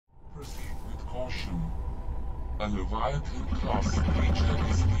Caution. A Leviathan class creature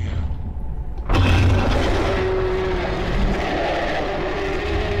is here.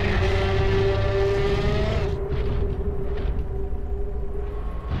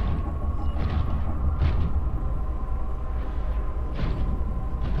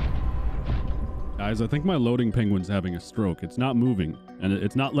 Guys, I think my loading penguin's having a stroke. It's not moving, and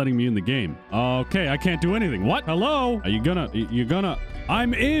it's not letting me in the game. Okay, I can't do anything. What? Hello? Are you gonna...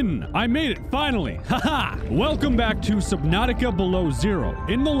 I'm in! I made it, finally! Haha! Welcome back to Subnautica Below Zero.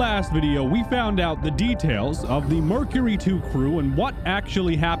 In the last video, we found out the details of the Mercury 2 crew and what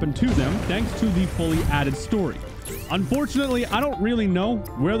actually happened to them thanks to the fully added story. Unfortunately, I don't really know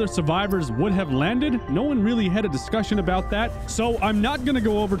where the survivors would have landed. No one really had a discussion about that, so I'm not gonna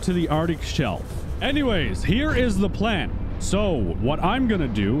go over to the Arctic shelf. Anyways, here is the plan. So, what I'm gonna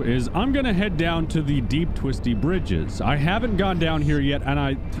do is I'm gonna head down to the deep, twisty bridges. I haven't gone down here yet,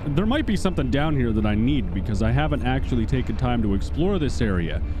 and there might be something down here that I need because I haven't actually taken time to explore this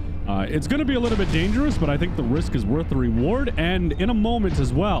area. It's gonna be a little bit dangerous, but I think the risk is worth the reward, and in a moment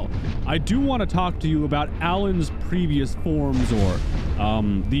as well, I do want to talk to you about Alan's previous forms, or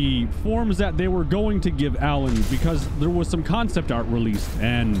the forms that they were going to give Alan, because there was some concept art released,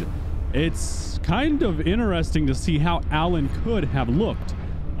 and it's kind of interesting to see how Alan could have looked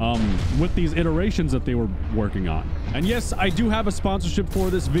with these iterations that they were working on. And yes, I do have a sponsorship for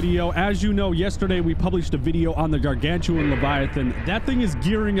this video. As you know, yesterday we published a video on the Gargantuan Leviathan. That thing is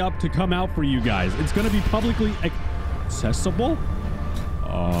gearing up to come out for you guys. It's going to be publicly accessible.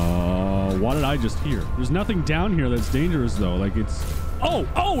 What did I just hear? There's nothing down here that's dangerous though. Like it's...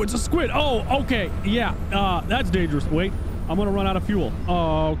 Oh, it's a squid. Oh, okay. Yeah, that's dangerous. Wait. I'm gonna run out of fuel.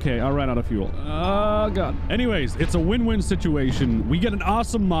 Oh, okay. I ran out of fuel. Oh, God. Anyways, it's a win-win situation. We get an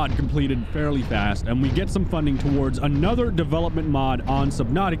awesome mod completed fairly fast, and we get some funding towards another development mod on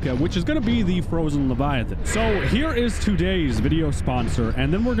Subnautica, which is gonna be the Frozen Leviathan. So here is today's video sponsor,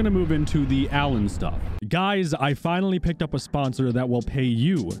 and then we're gonna move into the Alan stuff. Guys, I finally picked up a sponsor that will pay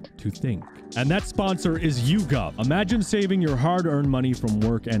you to think. And that sponsor is YouGov. Imagine saving your hard-earned money from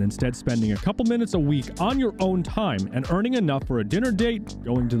work and instead spending a couple minutes a week on your own time and earning enough for a dinner date,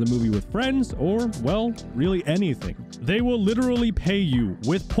 going to the movie with friends, or, well, really anything. They will literally pay you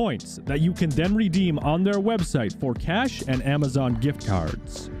with points that you can then redeem on their website for cash and Amazon gift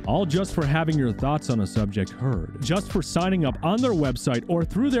cards. All just for having your thoughts on a subject heard. Just for signing up on their website or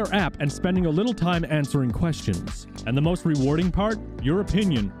through their app and spending a little time answering questions. And the most rewarding part, your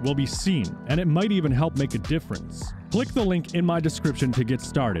opinion will be seen, and it might even help make a difference. Click the link in my description to get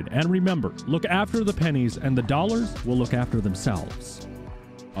started, and remember, look after the pennies and the dollars will look after themselves.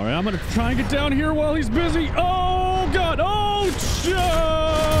 All right, I'm gonna try and get down here while he's busy. Oh, God. Oh,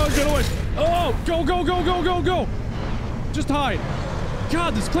 get away. Oh, go. Just hide.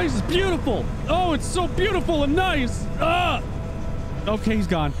 God, this place is beautiful. Oh, it's so beautiful and nice. Okay, he's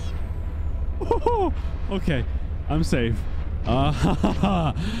gone. Okay, I'm safe. All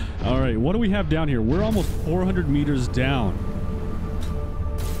right, what do we have down here? We're almost 400 meters down.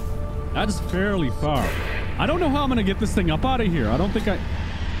 That's fairly far. I don't know how I'm gonna get this thing up out of here. I don't think I...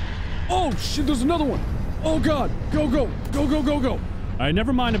 Oh, shit, there's another one. Oh, God. Go. All right,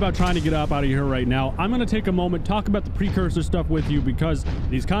 never mind about trying to get up out of here right now. I'm going to take a moment, talk about the precursor stuff with you because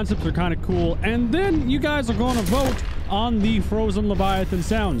these concepts are kind of cool. And then you guys are going to vote on the Frozen Leviathan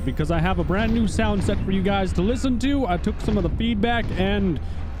sounds because I have a brand new sound set for you guys to listen to. I took some of the feedback and,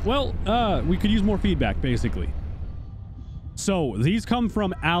 well, we could use more feedback, basically. So these come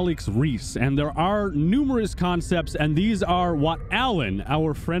from Alex Reese, and there are numerous concepts, and these are what Alan,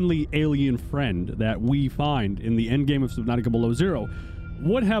 our friendly alien friend that we find in the endgame of Subnautica Below Zero,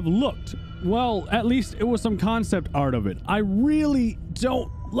 would have looked. Well, at least it was some concept art of it. I really don't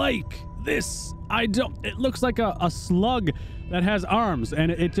like this. It looks like a slug that has arms,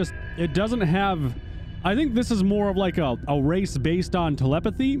 and it doesn't have... I think this is more of like a race based on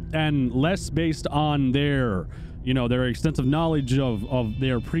telepathy and less based on their extensive knowledge of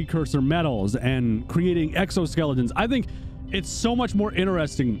their precursor metals and creating exoskeletons. I think it's so much more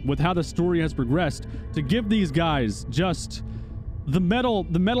interesting with how the story has progressed to give these guys just the metal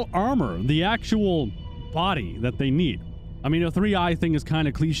armor, the actual body that they need. I mean, a 3-eye thing is kind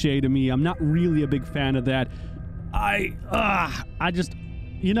of cliche to me. I'm not really a big fan of that. I'm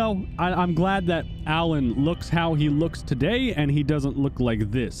glad that Alan looks how he looks today and he doesn't look like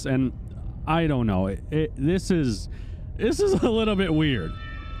this. And I don't know. This is a little bit weird.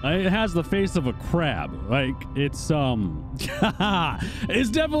 It has the face of a crab. Like, it's it's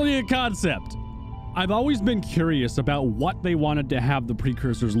definitely a concept. I've always been curious about what they wanted to have the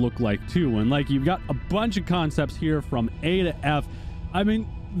precursors look like too. And like, you've got a bunch of concepts here from A to F. I mean,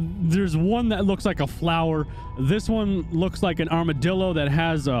 there's one that looks like a flower. This one looks like an armadillo that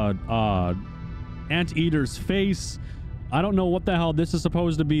has a anteater's face. I don't know what the hell this is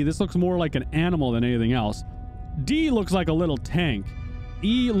supposed to be. This looks more like an animal than anything else. D looks like a little tank.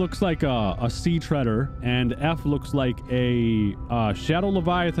 E looks like a sea treader, and F looks like a shadow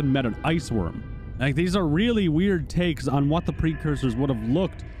leviathan met an ice worm. Like, these are really weird takes on what the precursors would have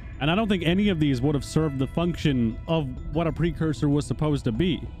looked, and I don't think any of these would have served the function of what a precursor was supposed to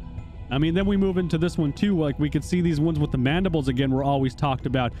be. I mean, then we move into this one too. Like, we could see these ones with the mandibles again were always talked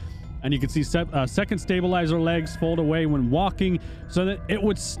about, and you can see second stabilizer legs fold away when walking, so that it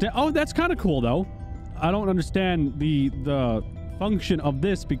would oh, that's kind of cool though. I don't understand the function of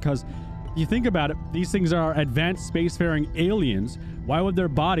this, because you think about it, these things are advanced spacefaring aliens. Why would their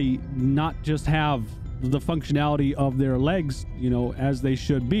body not just have the functionality of their legs, you know, as they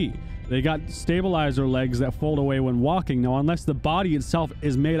should be? They got stabilizer legs that fold away when walking. Now, unless the body itself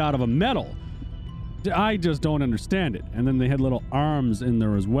is made out of a metal, I just don't understand it. And then they had little arms in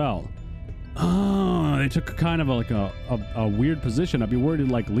there as well. Oh, they took kind of like a weird position. I'd be worried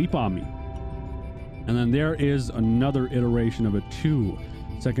it'd like leap on me. And then there is another iteration of it too.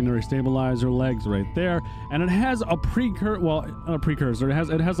 Secondary stabilizer legs right there, and it has a precursor. It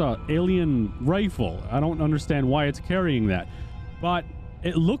has a alien rifle. I don't understand why it's carrying that, but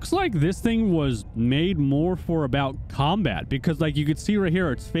it looks like this thing was made more for about combat, because like you could see right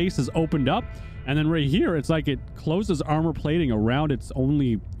here, its face is opened up, and then right here, it's like it closes armor plating around its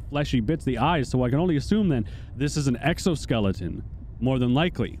only fleshy bits, the eyes. So I can only assume then this is an exoskeleton, more than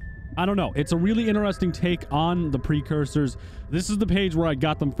likely. I don't know. It's a really interesting take on the precursors. This is the page where I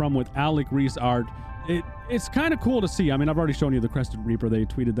got them from with Alec Reese art. It's kind of cool to see. I mean, I've already shown you the Crested Reaper. They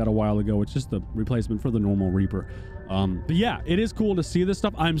tweeted that a while ago. It's just the replacement for the normal Reaper. But yeah, it is cool to see this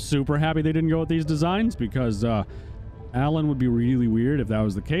stuff. I'm super happy they didn't go with these designs, because Alan would be really weird if that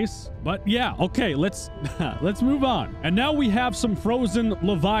was the case. But yeah, okay, let's move on. And now we have some frozen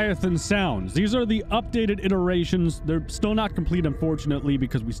Leviathan sounds. These are the updated iterations. They're still not complete, unfortunately,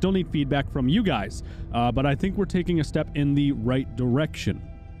 because we still need feedback from you guys. But I think we're taking a step in the right direction.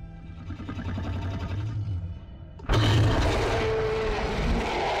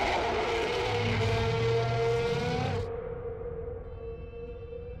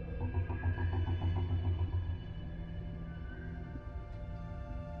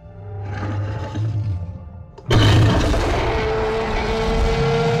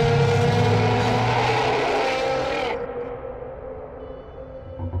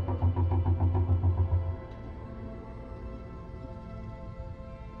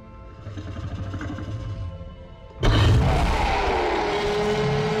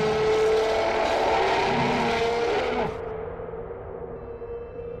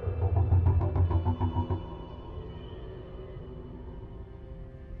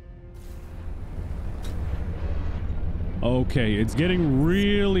 Okay, it's getting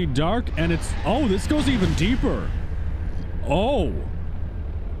really dark, and it's... Oh, this goes even deeper. Oh.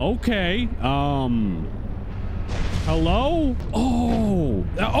 Okay. Hello? Oh.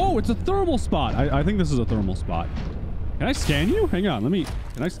 Oh, it's a thermal spot. I think this is a thermal spot. Can I scan you? Hang on, let me...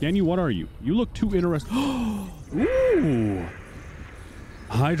 Can I scan you? What are you? You look too interesting. Ooh.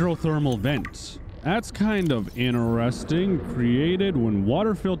 Hydrothermal vents. That's kind of interesting. Created when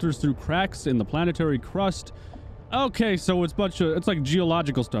water filters through cracks in the planetary crust. Okay, so it's it's like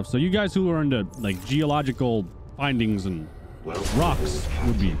geological stuff. So you guys who are into like geological findings and rocks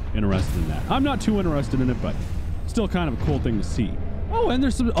would be interested in that. I'm not too interested in it, but still kind of a cool thing to see. Oh, and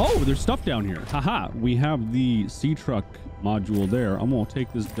there's some... Oh, there's stuff down here. Haha, we have the sea truck module there. I'm gonna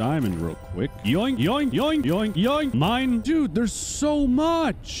take this diamond real quick. Yoink, yoink, yoink, yoink, yoink. Mine. Dude, there's so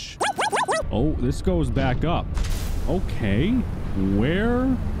much. Oh, this goes back up. Okay,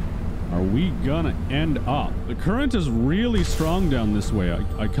 where are we gonna end up? The current is really strong down this way.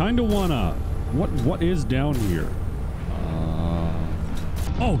 I kind of wanna... What is down here?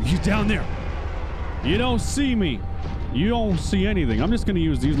 Oh, you down there. You don't see me. You don't see anything. I'm just gonna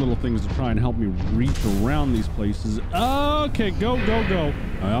use these little things to try and help me reach around these places. Okay, go, go, go. All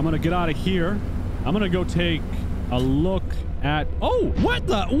right, I'm gonna get out of here. I'm gonna go take a look at... Oh, what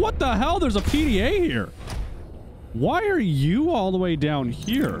the hell? There's a PDA here. Why are you all the way down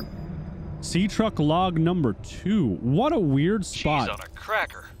here? Sea truck log number 2. What a weird spot. She's on a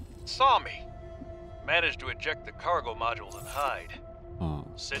cracker. Saw me. Managed to eject the cargo modules and hide.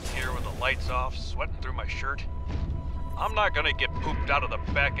 Sitting here with the lights off, sweating through my shirt. I'm not gonna get pooped out of the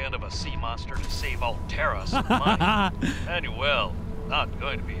back end of a sea monster to save Alterra some money. And you will. Not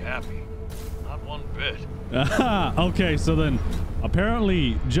going to be happy. Not one bit. Okay, so then,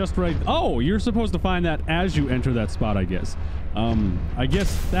 apparently, just right... Oh, you're supposed to find that as you enter that spot, I guess. I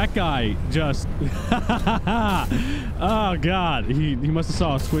guess that guy just oh god, he must have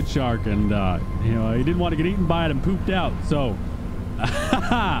saw a squid shark and you know, he didn't want to get eaten by it and pooped out. So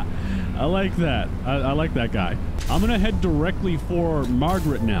I like that. I like that guy. I'm gonna head directly for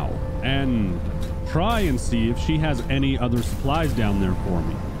Margaret now and try and see if she has any other supplies down there for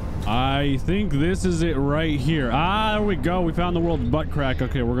me. I think this is it right here. Ah, there we go. We found the world's butt crack.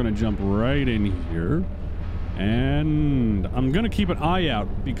 Okay, we're gonna jump right in here. And I'm gonna keep an eye out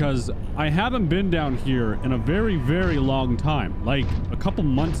because I haven't been down here in a very, very long time. Like a couple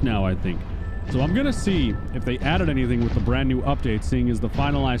months now, I think. So I'm gonna see if they added anything with the brand new update, seeing as the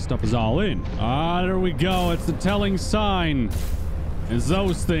finalized stuff is all in. Ah, there we go. It's the telling sign. It's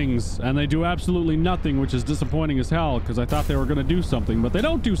those things. And they do absolutely nothing, which is disappointing as hell because I thought they were gonna do something, but they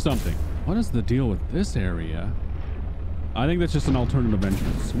don't do something. What is the deal with this area? I think that's just an alternative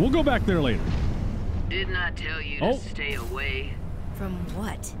entrance. We'll go back there later. Didn't I tell you to stay away? From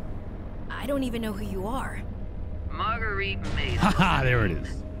what? I don't even know who you are. Marguerite Mason. Haha, there it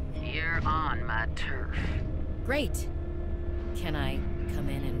is. You're on my turf. Great. Can I come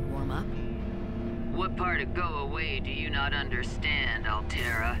in and warm up? What part of go away do you not understand,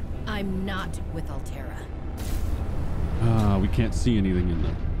 Altera? I'm not with Altera. We can't see anything in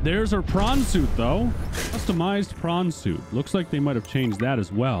there. There's her prawn suit, though. Customized prawn suit. Looks like they might have changed that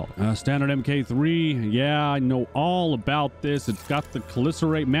as well. Standard MK3. Yeah, I know all about this. It's got the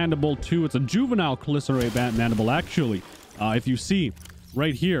Calicerae mandible, too. It's a juvenile Calicerae mandible, actually. If you see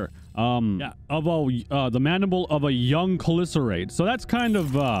right here, yeah, of the mandible of a young Calicerae. So that's kind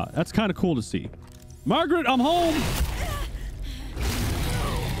of cool to see. Margaret, I'm home.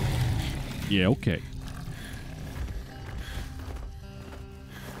 Yeah, okay.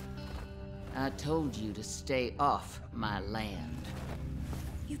 I told you to stay off my land.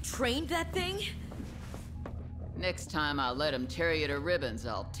 You trained that thing? Next time I'll let him tear you to ribbons,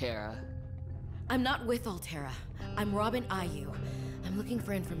 Altera. I'm not with Altera. I'm Robin Ayu. I'm looking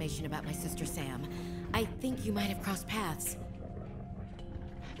for information about my sister Sam. I think you might have crossed paths.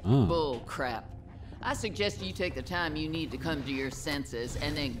 Bull crap. I suggest you take the time you need to come to your senses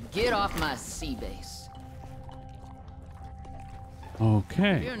and then get off my sea base.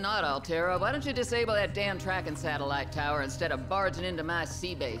 Okay. If you're not Altera, why don't you disable that damn tracking satellite tower instead of barging into my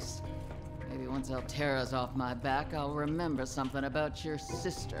sea base? Maybe once Altera's off my back, I'll remember something about your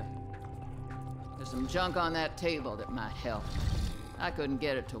sister. There's some junk on that table that might help. I couldn't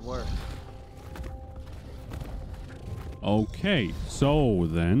get it to work. Okay, so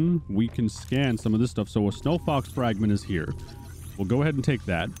then we can scan some of this stuff. So a snow fox fragment is here. We'll go ahead and take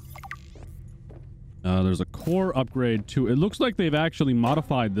that. There's a core upgrade too. It looks like they've actually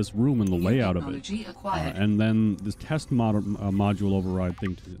modified this room and the layout of it. And then this test module override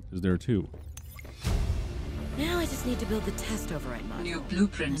thing is there too. Now I just need to build the test override module. New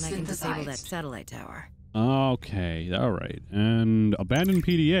blueprint and I can disable that synthesized. satellite tower. Okay, all right. And abandoned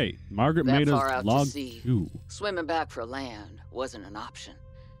PDA. Margaret That made far us out to log sea. 2. Swimming back for land wasn't an option.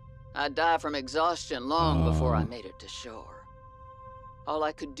 I'd die from exhaustion long before I made it to shore. All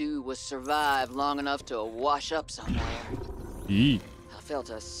I could do was survive long enough to wash up somewhere. Eek. I felt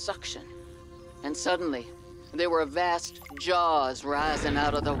a suction. And suddenly, there were vast jaws rising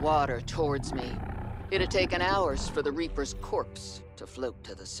out of the water towards me. It had taken hours for the Reaper's corpse to float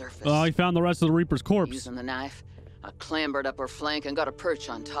to the surface. Oh, he found the rest of the Reaper's corpse. Using the knife, I clambered up her flank and got a perch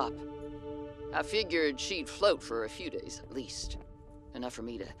on top. I figured she'd float for a few days at least. Enough for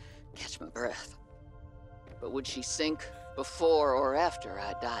me to catch my breath. But would she sink before or after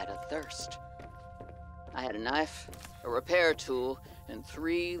I died of thirst? I had a knife, a repair tool, and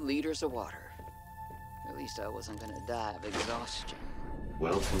 3 liters of water. At least I wasn't gonna die of exhaustion.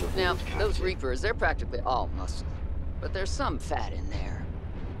 Now, those Reapers, they're practically all muscle, but there's some fat in there.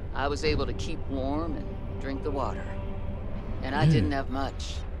 I was able to keep warm and drink the water. And I didn't have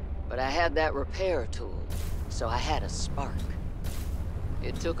much, but I had that repair tool, so I had a spark.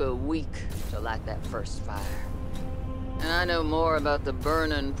 It took a week to light that first fire. And I know more about the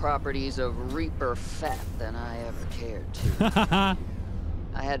burning properties of Reaper fat than I ever cared to.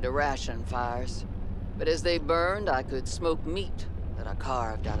 I had to ration fires, but as they burned, I could smoke meat that I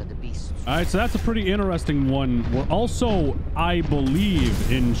carved out of the beasts. All right, so that's a pretty interesting one. We're also, I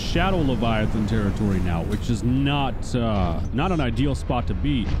believe, in Shadow Leviathan territory now, which is not an ideal spot to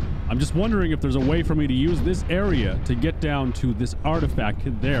be. I'm just wondering if there's a way for me to use this area to get down to this artifact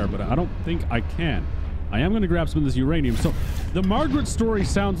there, but I don't think I can. I am going to grab some of this uranium. So the Margaret story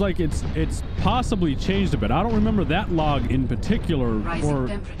sounds like it's possibly changed a bit. I don't remember that log in particular, or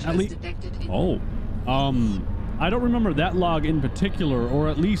at least I don't remember that log in particular, or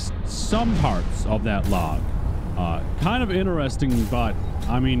at least some parts of that log. Kind of interesting, but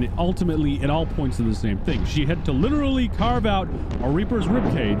I mean, ultimately, it all points to the same thing. She had to literally carve out a Reaper's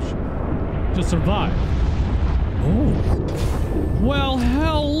ribcage to survive. Oh. Well,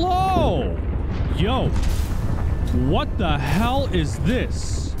 hello! Yo. What the hell is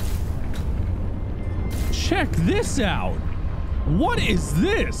this? Check this out. What is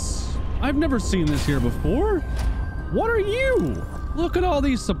this? I've never seen this here before. What are you? Look at all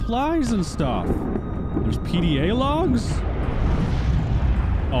these supplies and stuff. There's PDA logs?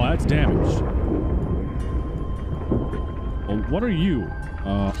 Oh, that's damaged. Well, what are you?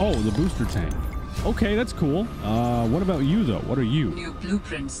 Oh, the booster tank. Okay, that's cool. What about you, though? What are you? New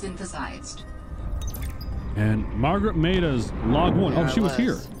blueprint synthesized. And Margaret Maida's log 1. Oh, she was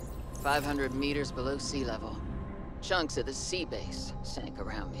here. 500 meters below sea level. Chunks of the sea base sank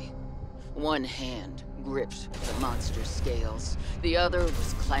around me. One hand gripped the monster's scales. The other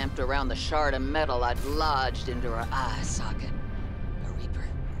was clamped around the shard of metal I'd lodged into her eye socket. A Reaper.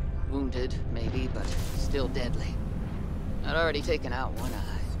 Wounded, maybe, but still deadly. I'd already taken out one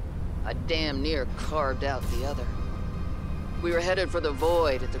eye. I damn near carved out the other. We were headed for the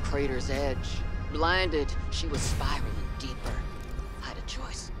void at the crater's edge. Blinded, she was spiraling deeper. I had a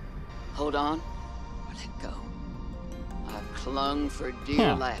choice. Hold on, or let go. I clung for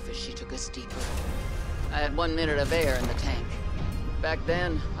dear life as she took us deeper. I had 1 minute of air in the tank. Back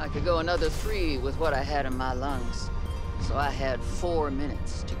then, I could go another 3 with what I had in my lungs. So I had 4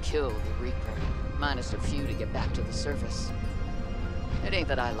 minutes to kill the Reaper, minus a few to get back to the surface. It ain't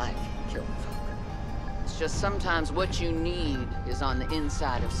that I like killing folk. It's just sometimes what you need is on the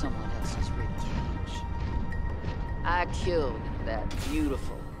inside of someone else's ribcage. I killed that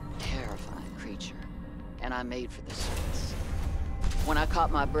beautiful, terrifying creature, and I made for the surface. When I caught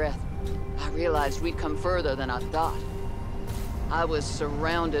my breath, I realized we'd come further than I thought. I was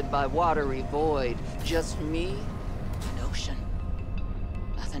surrounded by watery void, just me and ocean.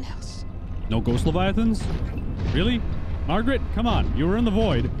 Nothing else. No ghost Leviathans? Really? Margaret, come on. You were in the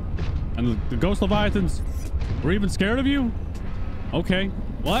void. And the ghost Leviathans were even scared of you? Okay.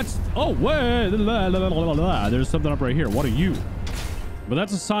 Well, that's... Oh, wait. There's something up right here. What are you? But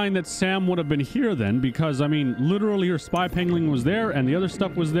that's a sign that Sam would have been here then, because, I mean, literally her spy pangling was there and the other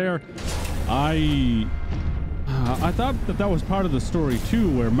stuff was there. I thought that that was part of the story, too,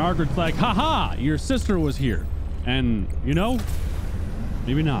 where Margaret's like, haha, your sister was here. And, you know,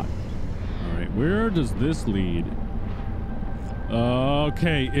 maybe not. All right, where does this lead?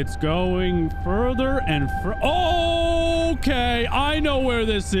 Okay, it's going further and okay, I know where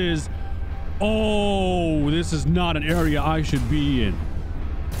this is. Oh, this is not an area I should be in.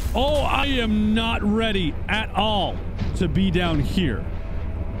 Oh, I am not ready at all to be down here.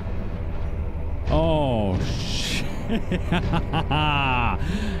 Oh, shit.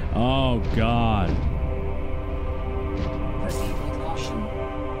 Oh, God. Proceed with caution.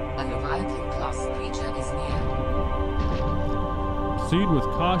 A Leviathan-class creature is near. Proceed with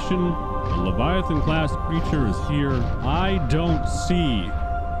caution. A Leviathan-class creature is here. I don't see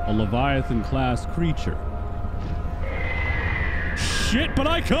a Leviathan-class creature. Shit, but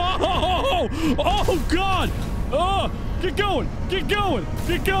I can't. Oh, God. Oh, get going. Get going.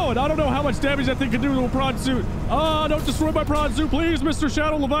 Get going. I don't know how much damage that thing can do to a prawn suit. Oh, don't destroy my prawn suit, please, Mr.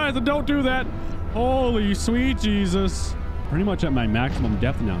 Shadow Leviathan. Don't do that. Holy sweet Jesus. Pretty much at my maximum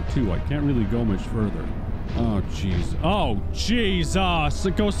depth now, too. I can't really go much further. Oh, jeez. Oh, Jesus.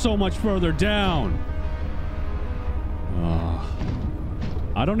 It goes so much further down.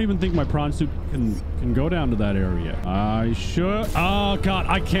 I don't even think my prawn suit can go down to that area. I should. Oh, God.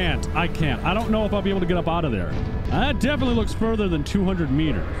 I can't. I can't. I don't know if I'll be able to get up out of there. That definitely looks further than 200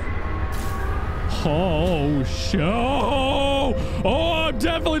 meters. Oh, shit. Oh, I'm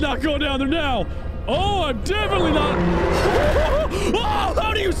definitely not going down there now. Oh, I'm definitely not. Oh,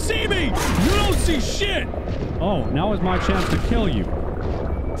 how do you see me? You don't see shit. Oh, now is my chance to kill you.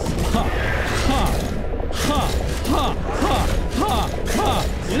 Ha, ha, ha, ha, ha, ha, ha.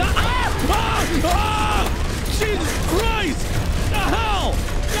 Jesus Christ! The hell?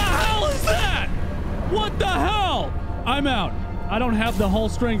 The hell is that? What the hell? I'm out. I don't have the hull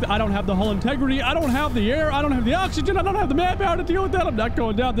strength. I don't have the hull integrity. I don't have the air. I don't have the oxygen. I don't have the manpower to deal with that. I'm not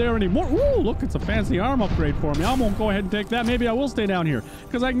going down there anymore. Ooh, look, it's a fancy arm upgrade for me. I won't go ahead and take that. Maybe I will stay down here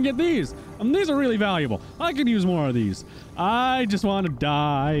because I can get these. These are really valuable. I can use more of these. I just want to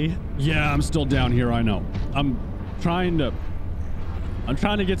die. Yeah, I'm still down here. I know. I'm trying to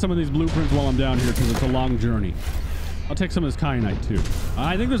get some of these blueprints while I'm down here because it's a long journey. I'll take some of this kyanite too.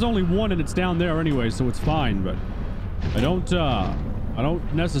 I think there's only one and it's down there anyway, so it's fine, but I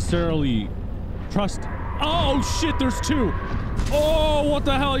don't necessarily trust. Oh shit, there's two. Oh, what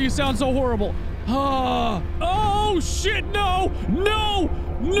the hell? You sound so horrible. Oh, shit, no! No!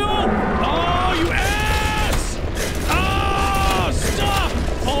 No! Oh, you ass! Ah! Stop!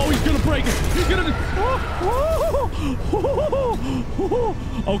 Oh, he's gonna break it. He's gonna...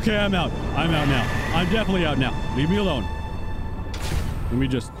 Okay, I'm out. I'm out now. I'm definitely out now. Leave me alone. Let me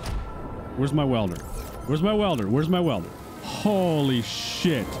just... Where's my welder? Where's my welder? Where's my welder? Holy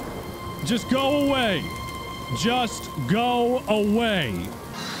shit. Just go away. Just go away.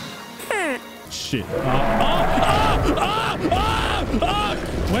 Shit. Wait,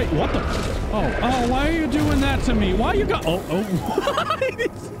 what the? Oh, why are you doing that to me? Why you got?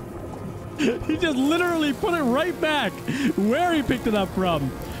 He just literally put it right back where he picked it up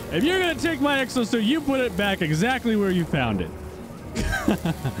from. If you're gonna take my exosuit, you put it back exactly where you found it.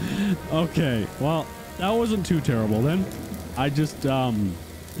 Okay, well, that wasn't too terrible then. I just,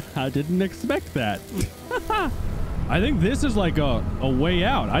 I didn't expect that. I think this is like a way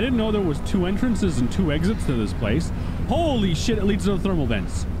out. I didn't know there was 2 entrances and 2 exits to this place. Holy shit, it leads to the thermal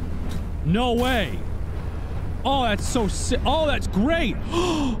vents. No way. Oh, that's so sick. Oh, that's great.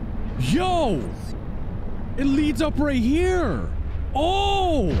 Yo, it leads up right here.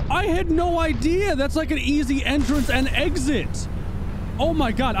 Oh, I had no idea. That's like an easy entrance and exit. Oh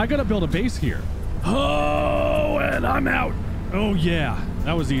my God, I gotta build a base here. Oh, and I'm out. Oh yeah,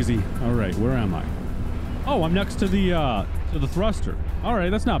 that was easy. All right, where am I? Oh, I'm next to the thruster. All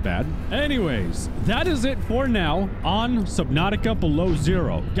right, that's not bad. Anyways, that is it for now on Subnautica Below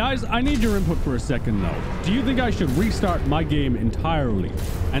Zero. Guys, I need your input for a second though. Do you think I should restart my game entirely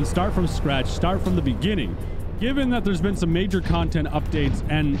and start from scratch, start from the beginning? Given that there's been some major content updates,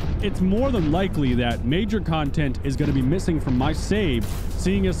 and it's more than likely that major content is going to be missing from my save,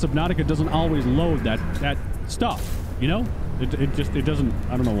 seeing as Subnautica doesn't always load that stuff, you know? It doesn't,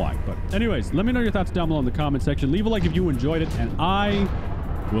 I don't know why. But anyways, let me know your thoughts down below in the comment section. Leave a like if you enjoyed it, and I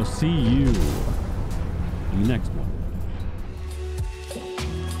will see you in the next